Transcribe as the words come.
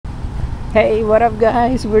Hey, what up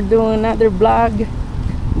guys? We're doing another vlog,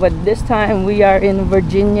 but this time we are in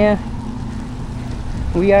Virginia.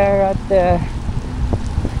 We are at the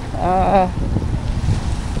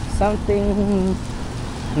something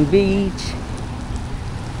beach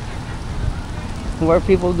where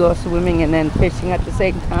people go swimming and then fishing at the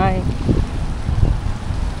same time.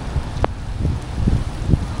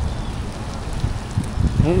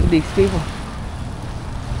 Look at these people.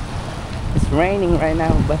 It's raining right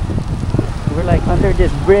now, but we're like under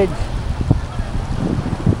this bridge.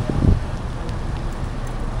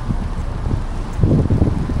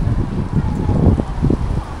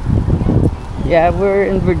 Yeah, we're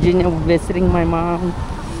in Virginia visiting my mom.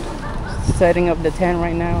 Setting up the tent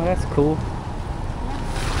right now. That's cool.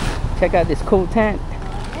 Check out this cool tent.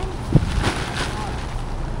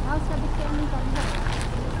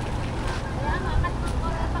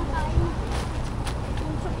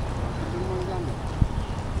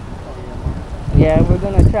 Yeah, we're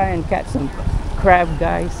gonna try and catch some crab,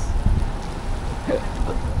 guys.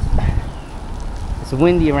 It's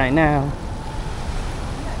windy right now.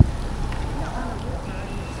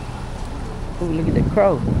 Ooh, look at the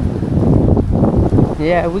crow.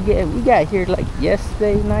 Yeah, we got here like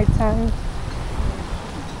yesterday nighttime.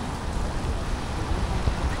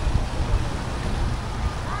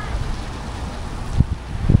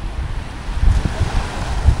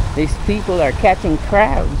 These people are catching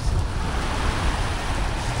crabs.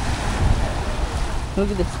 Look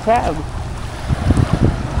at this crab.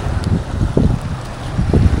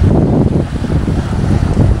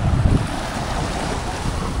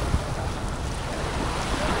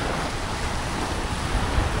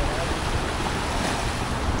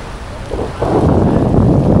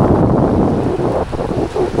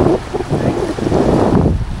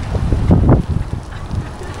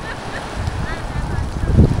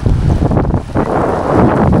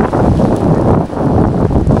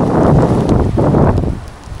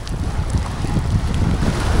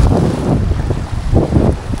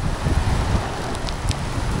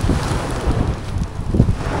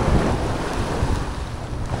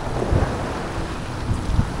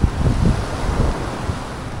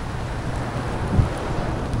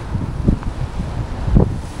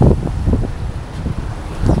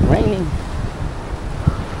 Raining.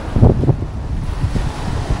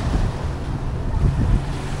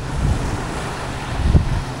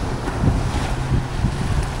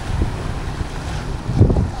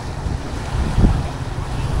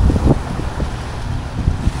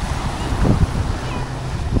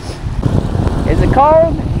 Is it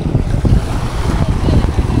cold?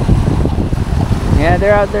 Yeah,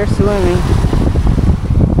 they're out there swimming.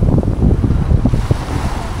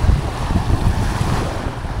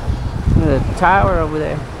 The tower over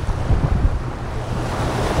there.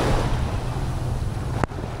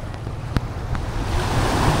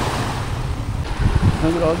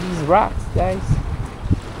 Look at all these rocks, guys.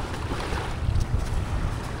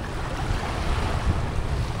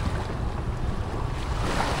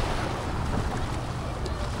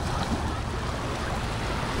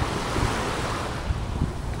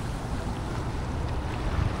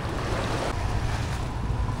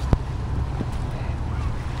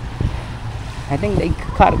 I think they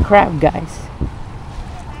caught a crab, guys.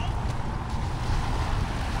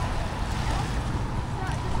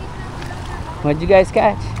 What'd you guys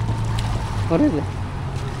catch? What is it?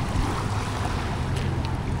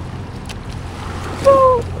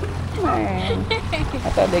 Woo! Man, I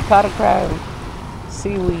thought they caught a crab.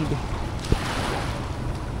 Seaweed.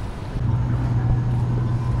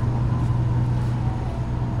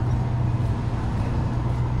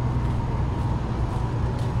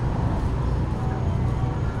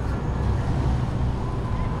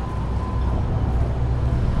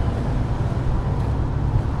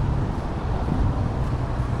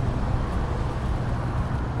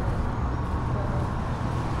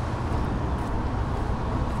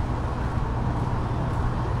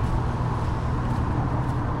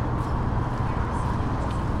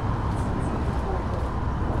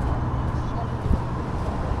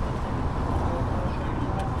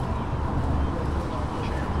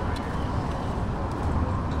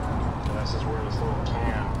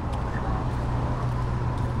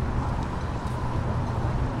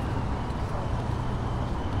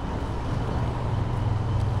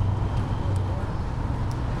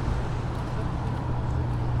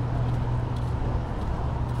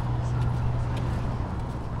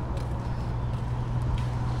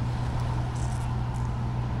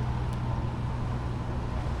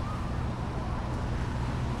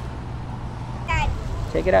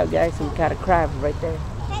 Check it out, guys. We got a crab right there.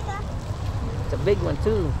 It's a big one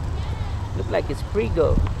too. Look like it's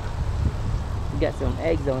Frigo. got some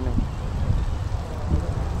eggs on them.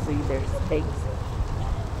 See, there's eggs.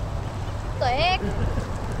 The egg?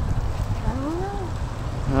 I don't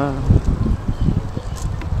know.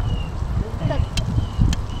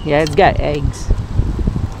 Yeah, it's got eggs.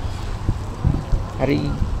 How do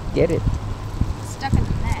you get it? Stuck in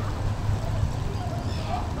the net.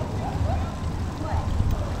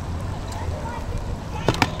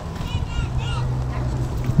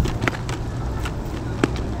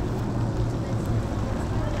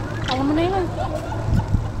 Alam mo na yun.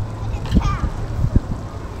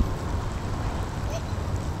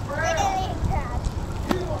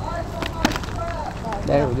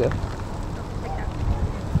 There we go.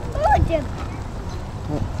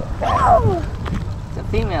 It's a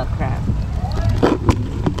female crab.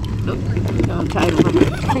 Look, don't try to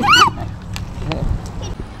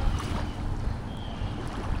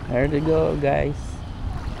There they go, guys.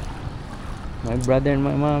 My brother and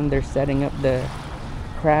my mom, they're setting up the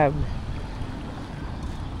crab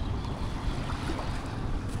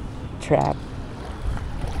trap.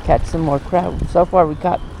 Catch some more crab. So far we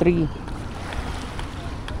caught 3.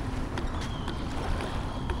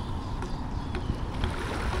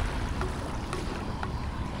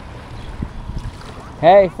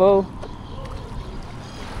 Hey, fool.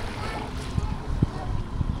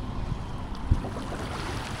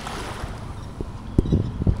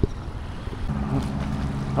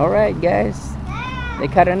 All right, guys. They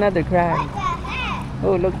caught another crab.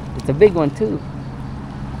 Oh, look, it's a big one too.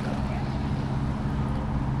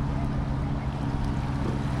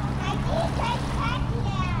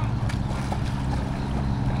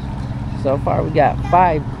 So far, we got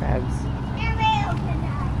 5 crabs.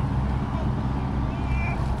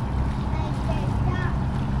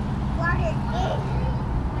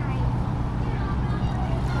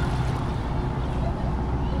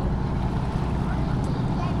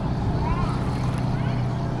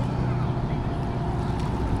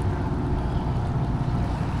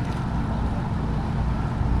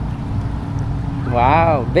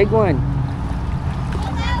 Wow, big one.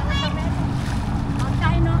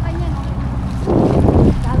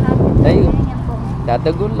 Ayo,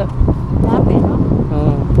 dadagol lang. Lapit,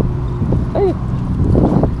 no? Ayo.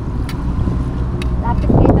 Lapit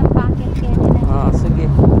kayo ng packet kayo nila. Oh, sige.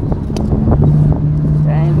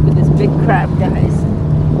 Try and look at this big crab, guys.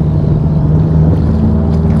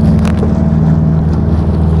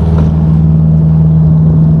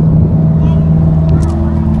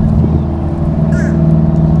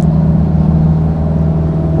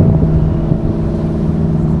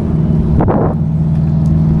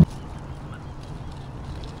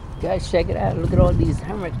 Guys, check it out. Look at all these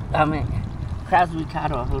crabs we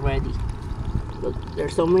caught off already. Look,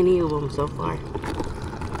 there's so many of them so far.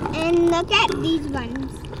 And look at these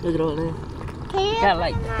ones. Look at all them. Got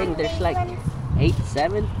like, I think there's like 8,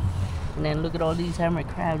 7. And then look at all these hermit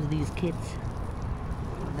crabs, these kids.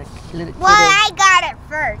 The little Well, kiddo, I got it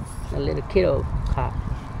first. the little kiddo caught.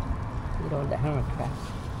 Look at all the hermit crabs.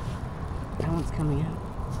 That one's coming out.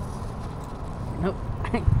 Nope.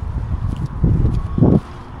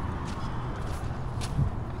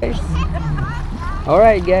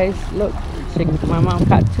 Alright, guys, look. My mom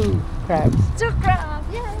caught 2 crabs. 2 crabs!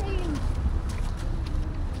 Yay!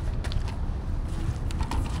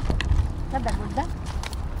 Nadagod.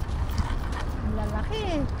 Ang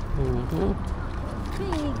lalaki.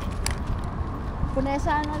 Big.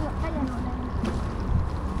 Punesa na kaya no.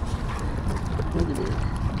 Look at this.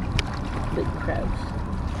 Big crabs.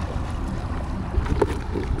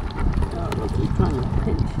 Oh, look, he's trying to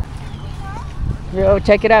pinch. Yo,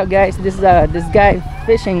 check it out, guys. This guy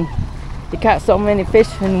fishing. He caught so many fish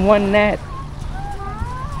in one net.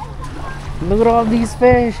 Look at all these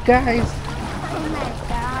fish, guys. Oh my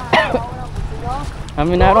God. I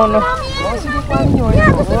mean, I don't know.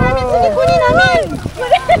 Yeah, gusto namin. Sige, kunin namin.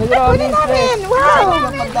 Look at all these fish.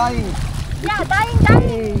 Wow. Yeah,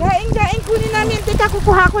 daing. Daing, kunin namin. Teka,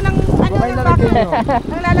 kukuha ko ng ano yung bakit.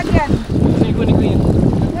 Ang lalagyan. Sige, kunin ko yun.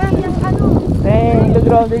 Yan, yung ano. Dang, look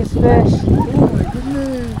at all these fish.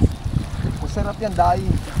 Masarap yan,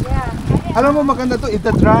 daing. Yeah. Alam mo, maganda to,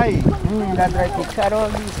 ita dry. Ita-dry. We caught all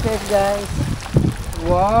these fish, guys.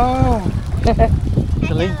 Wow!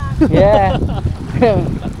 Galing. Yeah.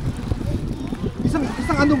 Isang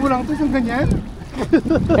ano mo lang to, isang ganyan?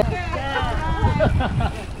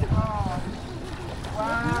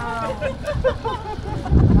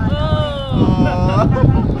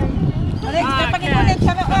 Alex, kapag ikulit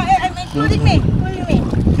siya, including me.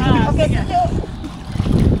 Okay,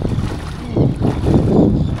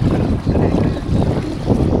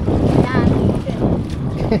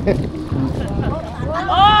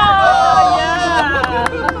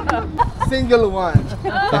 so single one.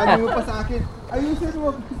 Sabi mo pa sa akin, ayusin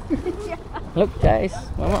mo. Look, guys,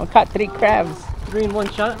 my mom caught 3 crabs. 3 in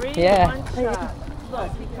 1 shot? Yeah. One shot. Look,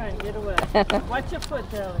 he's trying to get away. Watch your foot,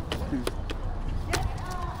 darling.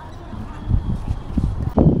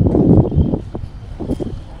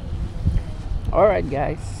 Alright,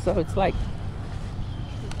 guys, so it's like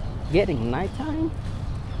getting nighttime.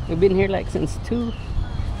 We've been here like since 2.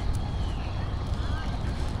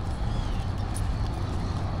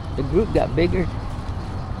 The group got bigger.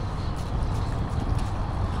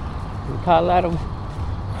 We caught a lot of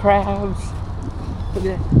crabs. Look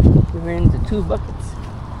at that. We're into 2 buckets.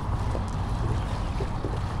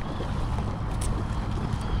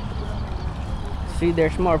 See,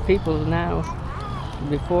 there's more people now.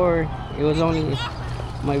 Before, it was only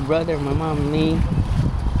my brother, my mom, and me,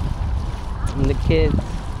 and the kids.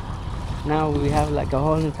 Now we have like a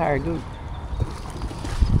whole entire group.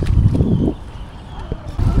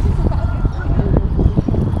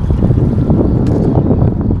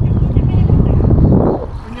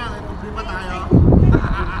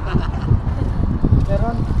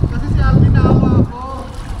 Kasi si Alvin naawa ako.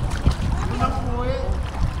 Gusto nang umuwi.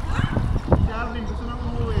 Si Alvin gusto nang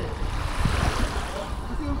umuwi.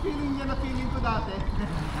 Kasi yung feeling niya na feeling ko dati.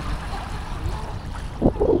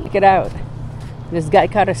 Check it out. This guy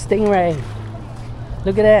caught a stingray.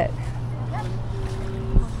 Look at that.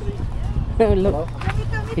 Look,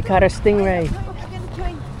 he caught a stingray.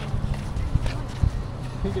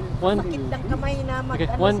 One. Ng kamay na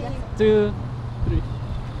Okay, 1, 2, 3.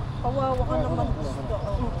 Kawawa ka naman.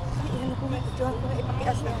 Iyan ko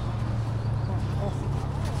ipakias na.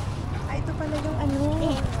 Ito pala yung ano.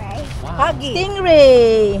 Pagi.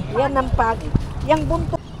 Stingray. Yan ang pagi. Yang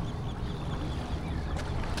buntot.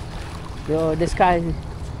 Yo, this guy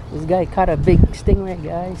caught a big stingray,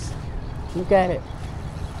 guys. Look at it.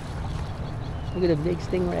 Look at the big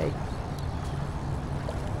stingray.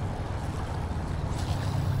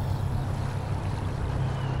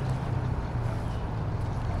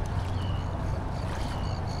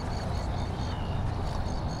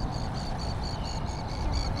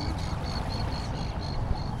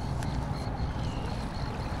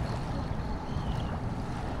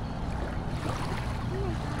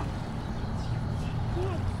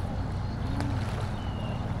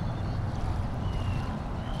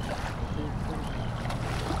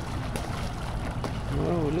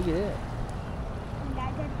 Oh, look at that.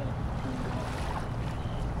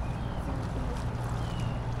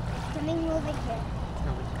 Coming over here.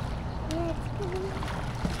 Yeah, it's coming.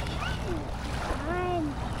 Come on.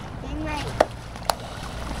 Stingray.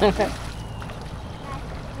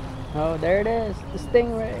 Oh, there it is. The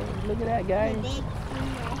stingray. Look at that, guys. Big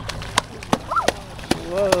stingray.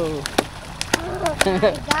 Whoa. Oh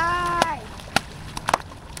my god.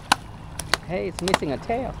 Hey, it's missing a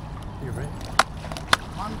tail. You're right.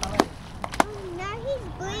 Oh, now he's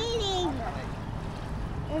bleeding.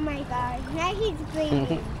 Oh my god. Now he's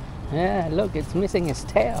bleeding. Yeah, look, it's missing his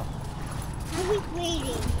tail. Now he's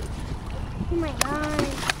bleeding. Oh my god.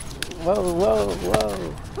 Whoa, whoa,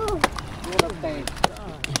 whoa. Oh,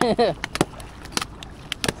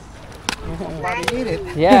 Body eat it.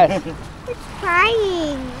 Yes. it's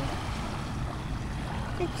crying.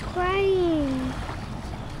 It's crying.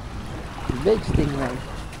 Big stingray.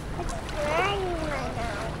 It's crying right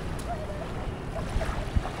now.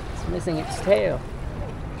 It's missing its tail.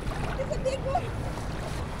 It's a big one.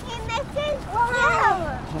 He missed his tail.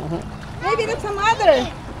 Maybe that's a mother.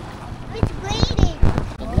 It's bleeding.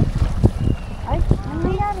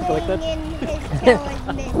 Everything in his tail is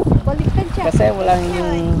missing. Baliktad siya. Kasi walang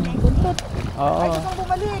yung... Buntot. Oo. Kung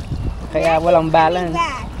bumalik. Kaya walang balance.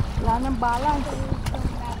 Back. Wala nang balance.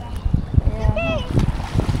 Okay.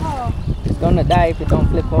 Oh. It's gonna die if it don't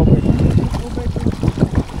flip over.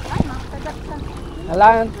 Ay, makatagat ka.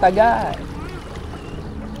 Alang taga.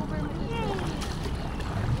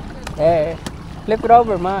 There. Flip it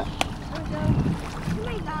over, Ma. Oh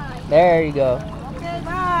my god. There you go. Okay,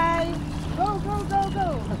 bye. Go, go, go, go.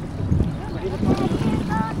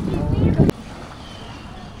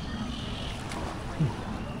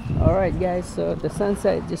 Alright guys, so the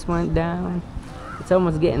sunset just went down. It's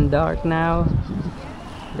almost getting dark now.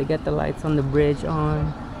 They got the lights on the bridge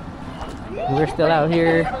on. We're still out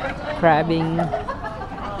here crabbing.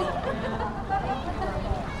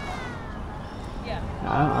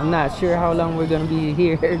 I'm not sure how long we're gonna be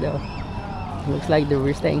here though. Looks like that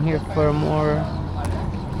we're staying here for more.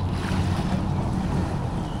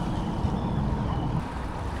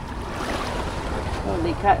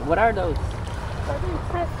 Holy cat, what are those?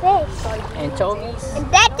 Fish. Anchovies? And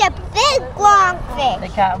that's a big long They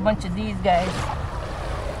fish. caught a bunch of these guys.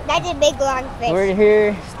 That's a big long fish. We're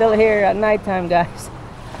here, still here at nighttime, guys.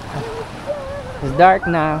 It's dark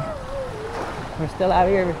now. We're still out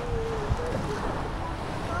here.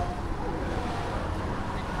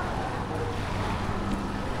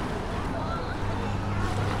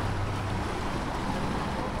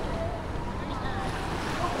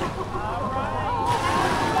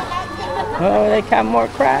 Oh, they got more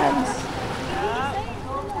crabs.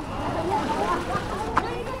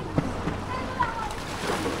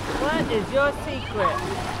 What is your secret?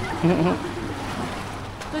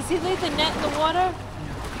 Does he leave the net in the water?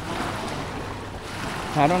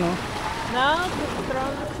 I don't know. No, just throw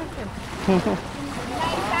in the chicken.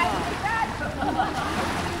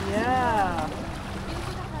 Yeah.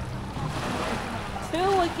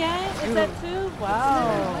 Two again? Is that two?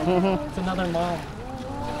 Wow. It's another mom.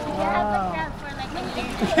 Wow.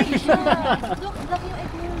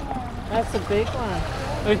 That's a big one.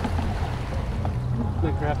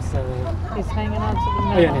 The crabs He's hanging on to the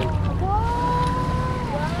net. Ayan, yan.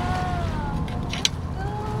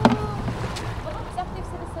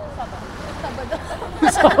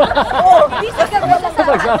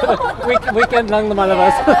 Weekend lang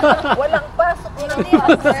lumalabas. Walang pasok.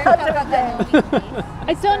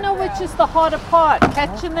 I don't know which is the harder part,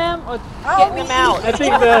 catching them or getting them out. I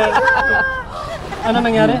think the... Ano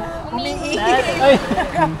nangyari? Ay!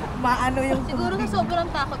 Maano yung... Siguro sa sobrang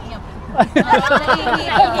takot niya.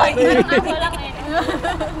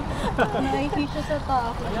 Naihi siya sa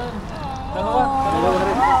takot. Dalawa.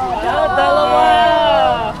 Dalawa!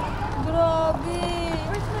 Grabe.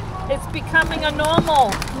 It's becoming a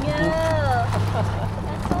normal. Yeah.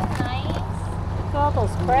 That's so nice. Look at all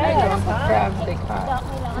those crabs, huh? Crabs they caught.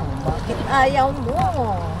 Bakit ayaw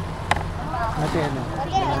mo? Ate, ano?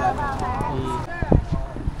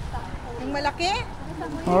 Yung malaki?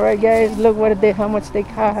 Alright guys, look how much they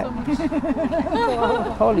caught.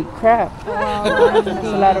 Holy crap. That's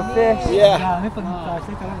a lot of fish. Yeah.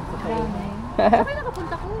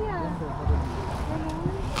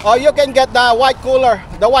 Oh, you can get the white cooler.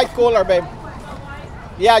 The white cooler, babe.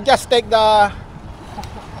 Yeah, just take out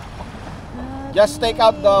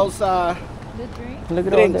those Look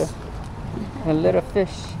at drinks. all the little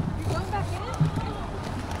fish.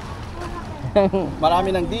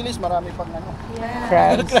 Marami ng dilis, marami pang ano.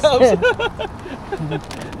 Crabs.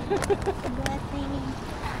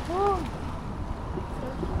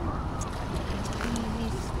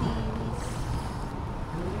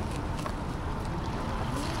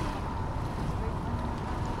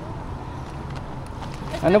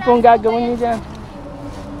 Ano pong gagawin niyo dyan?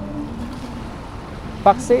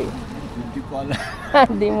 Paksi? Hindi ko alam.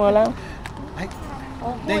 Hindi mo alam?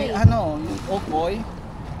 They, ano, yung okoy,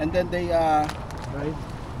 and then they,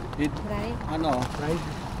 it, ano,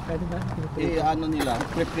 ano nila,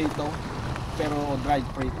 pre-prito, pero dried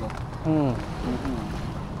prito. Hmm.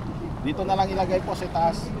 Dito na lang ilagay po sa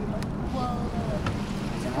taas.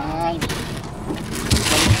 Yan.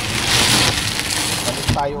 Balik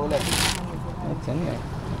tayo ulit. That's in there.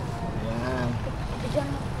 Yan.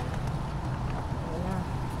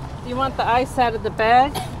 You want the ice out of the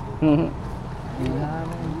bag?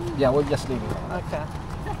 Yeah, we'll just leave it. Okay.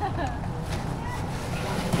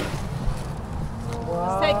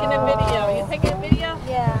 He's taking a video. You taking a video?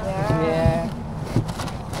 Yeah. Yeah.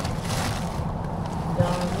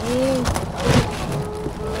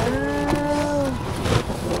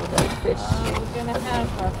 Fish. We're gonna have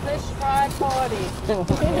a fish fry party.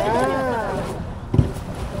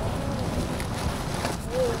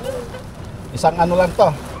 Isang ano lang to,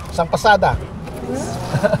 isang pasada.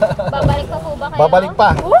 Babalik pa po ba kayo? Babalik pa.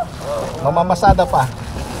 Mamamasada pa.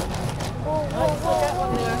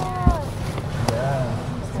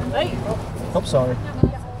 Hey. Oops, sorry.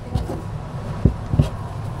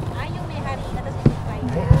 Ay, yung may harina tapos may fry.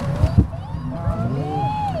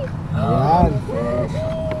 Ayan.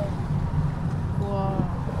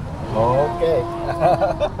 Okay.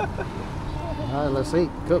 Let's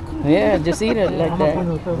eat. Cook. Yeah, just eat it like that.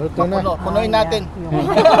 Luto na. Punuin natin.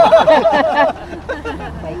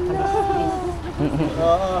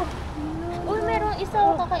 Uy, merong isa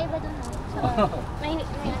kakaiba dun. May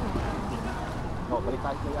ano. Balik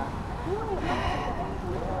tayo kaya.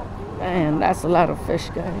 Man, that's a lot of fish,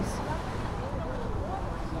 guys.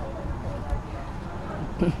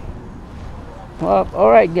 Well,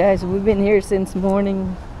 alright guys, we've been here since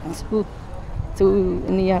morning. It's 2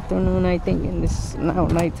 in the afternoon, I think, and this is now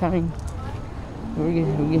nighttime.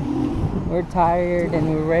 We're tired and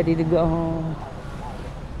we're ready to go home.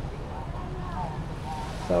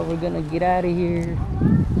 So we're gonna get out of here.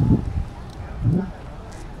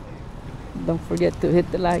 Don't forget to hit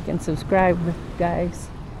the like and subscribe, guys,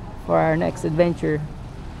 for our next adventure.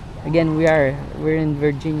 Again, we're in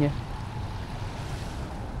Virginia.